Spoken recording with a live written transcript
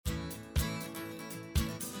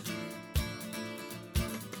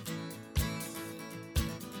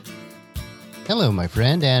Hello, my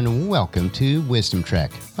friend, and welcome to Wisdom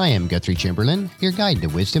Trek. I am Guthrie Chamberlain, your guide to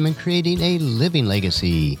wisdom and creating a living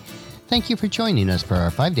legacy. Thank you for joining us for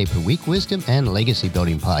our 5-day-per-week wisdom and legacy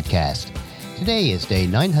building podcast. Today is day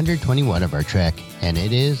 921 of our trek, and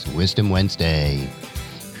it is Wisdom Wednesday.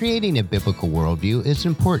 Creating a biblical worldview is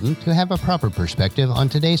important to have a proper perspective on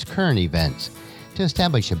today's current events. To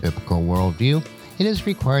establish a biblical worldview, it is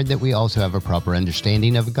required that we also have a proper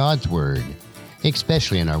understanding of God's Word.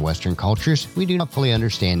 Especially in our Western cultures, we do not fully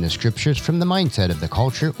understand the Scriptures from the mindset of the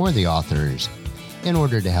culture or the authors. In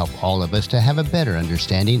order to help all of us to have a better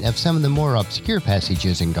understanding of some of the more obscure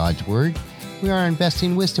passages in God's Word, we are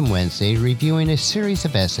investing Wisdom Wednesday reviewing a series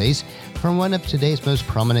of essays from one of today's most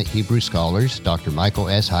prominent Hebrew scholars, Dr. Michael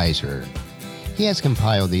S. Heiser. He has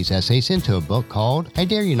compiled these essays into a book called I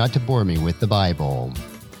Dare You Not to Bore Me with the Bible.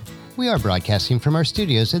 We are broadcasting from our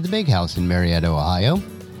studios at the Big House in Marietta, Ohio.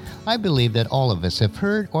 I believe that all of us have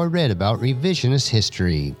heard or read about revisionist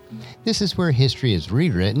history. This is where history is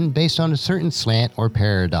rewritten based on a certain slant or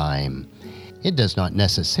paradigm. It does not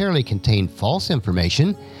necessarily contain false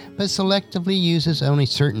information, but selectively uses only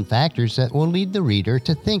certain factors that will lead the reader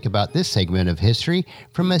to think about this segment of history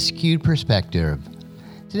from a skewed perspective.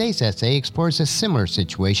 Today's essay explores a similar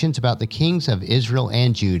situations about the kings of Israel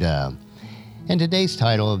and Judah. And today's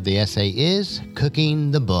title of the essay is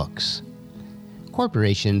Cooking the Books.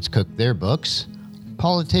 Corporations cook their books.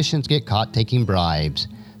 Politicians get caught taking bribes.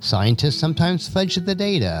 Scientists sometimes fudge the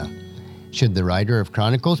data. Should the writer of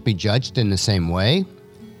Chronicles be judged in the same way?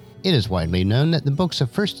 It is widely known that the books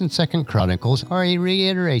of 1st and 2nd Chronicles are a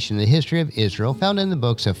reiteration of the history of Israel found in the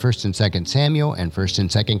books of 1st and 2nd Samuel and 1st and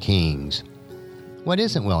 2nd Kings. What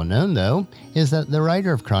isn't well known, though, is that the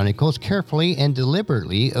writer of Chronicles carefully and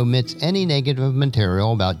deliberately omits any negative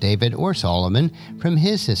material about David or Solomon from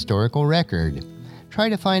his historical record. Try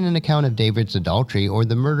to find an account of David's adultery or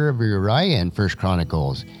the murder of Uriah in 1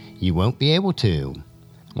 Chronicles. You won't be able to.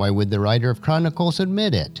 Why would the writer of Chronicles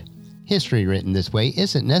admit it? History written this way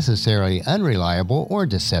isn't necessarily unreliable or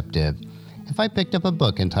deceptive. If I picked up a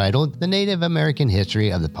book entitled The Native American History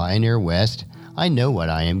of the Pioneer West, I know what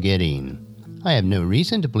I am getting. I have no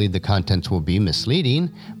reason to believe the contents will be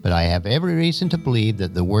misleading, but I have every reason to believe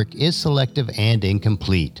that the work is selective and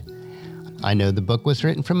incomplete. I know the book was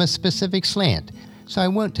written from a specific slant, so I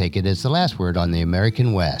won't take it as the last word on the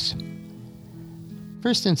American West.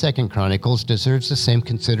 1st and 2nd Chronicles deserves the same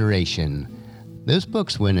consideration. Those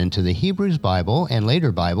books went into the Hebrew Bible and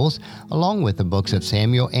later Bibles, along with the books of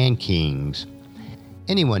Samuel and Kings.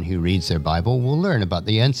 Anyone who reads their Bible will learn about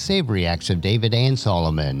the unsavory acts of David and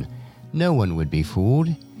Solomon. No one would be fooled.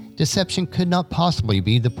 Deception could not possibly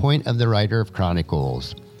be the point of the writer of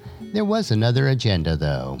Chronicles. There was another agenda,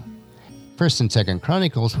 though. 1st and 2nd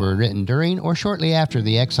Chronicles were written during or shortly after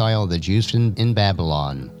the exile of the Jews in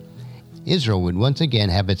Babylon. Israel would once again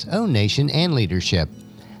have its own nation and leadership.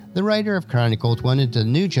 The writer of Chronicles wanted the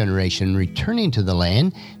new generation returning to the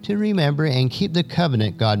land to remember and keep the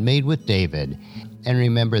covenant God made with David, and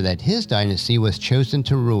remember that his dynasty was chosen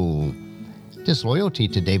to rule. Disloyalty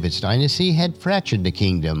to David's dynasty had fractured the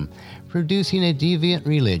kingdom, producing a deviant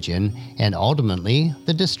religion and ultimately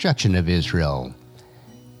the destruction of Israel.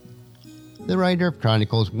 The writer of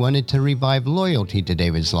Chronicles wanted to revive loyalty to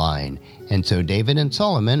David's line, and so David and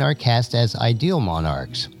Solomon are cast as ideal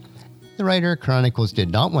monarchs. The writer of Chronicles did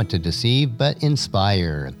not want to deceive, but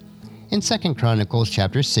inspire. In 2 Chronicles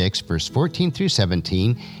chapter 6, verse 14 through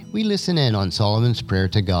 17, we listen in on Solomon's prayer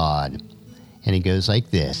to God. And it goes like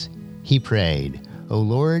this. He prayed, O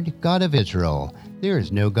Lord, God of Israel, there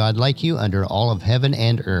is no God like you under all of heaven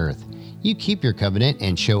and earth. You keep your covenant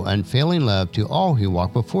and show unfailing love to all who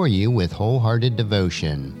walk before you with wholehearted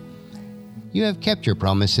devotion. You have kept your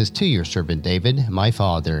promises to your servant David, my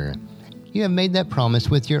father. You have made that promise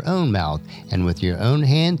with your own mouth, and with your own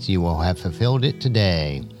hands you will have fulfilled it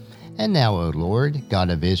today. And now, O Lord,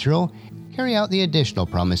 God of Israel, carry out the additional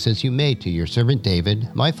promises you made to your servant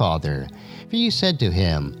David, my father. For you said to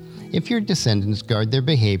him, if your descendants guard their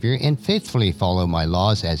behavior and faithfully follow my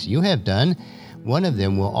laws as you have done, one of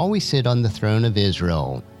them will always sit on the throne of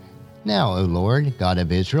Israel. Now, O Lord, God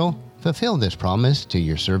of Israel, fulfill this promise to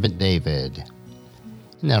your servant David.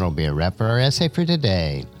 And that'll be a wrap for our essay for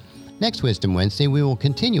today. Next Wisdom Wednesday, we will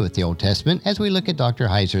continue with the Old Testament as we look at Dr.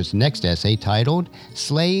 Heiser's next essay titled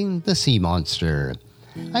Slaying the Sea Monster.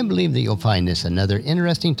 I believe that you'll find this another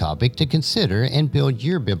interesting topic to consider and build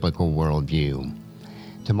your biblical worldview.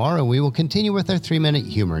 Tomorrow we will continue with our 3-minute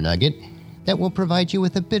humor nugget that will provide you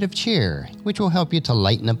with a bit of cheer, which will help you to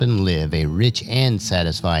lighten up and live a rich and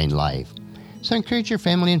satisfying life. So encourage your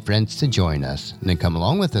family and friends to join us, and then come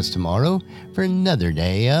along with us tomorrow for another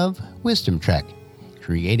day of Wisdom Trek,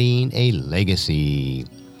 creating a legacy.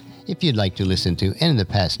 If you'd like to listen to any of the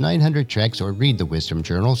past 900 treks or read the Wisdom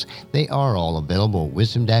Journals, they are all available at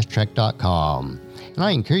wisdom-trek.com. And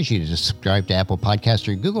I encourage you to subscribe to Apple Podcasts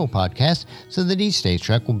or Google Podcasts so that each day's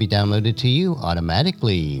trek will be downloaded to you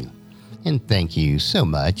automatically. And thank you so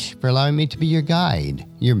much for allowing me to be your guide,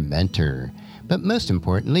 your mentor. But most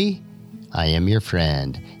importantly, I am your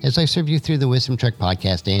friend as I serve you through the Wisdom Trek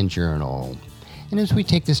podcast and journal. And as we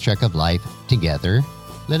take this trek of life together,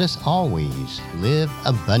 let us always live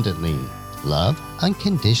abundantly, love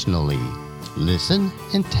unconditionally, listen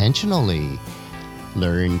intentionally,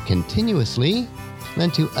 learn continuously,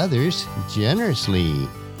 lend to others generously,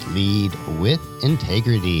 lead with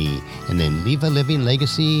integrity, and then leave a living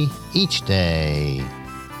legacy each day.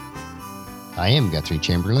 I am Guthrie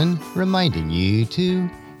Chamberlain, reminding you to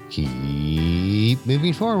keep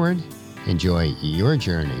moving forward, enjoy your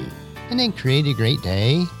journey, and then create a great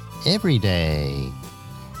day every day.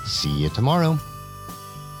 See you tomorrow.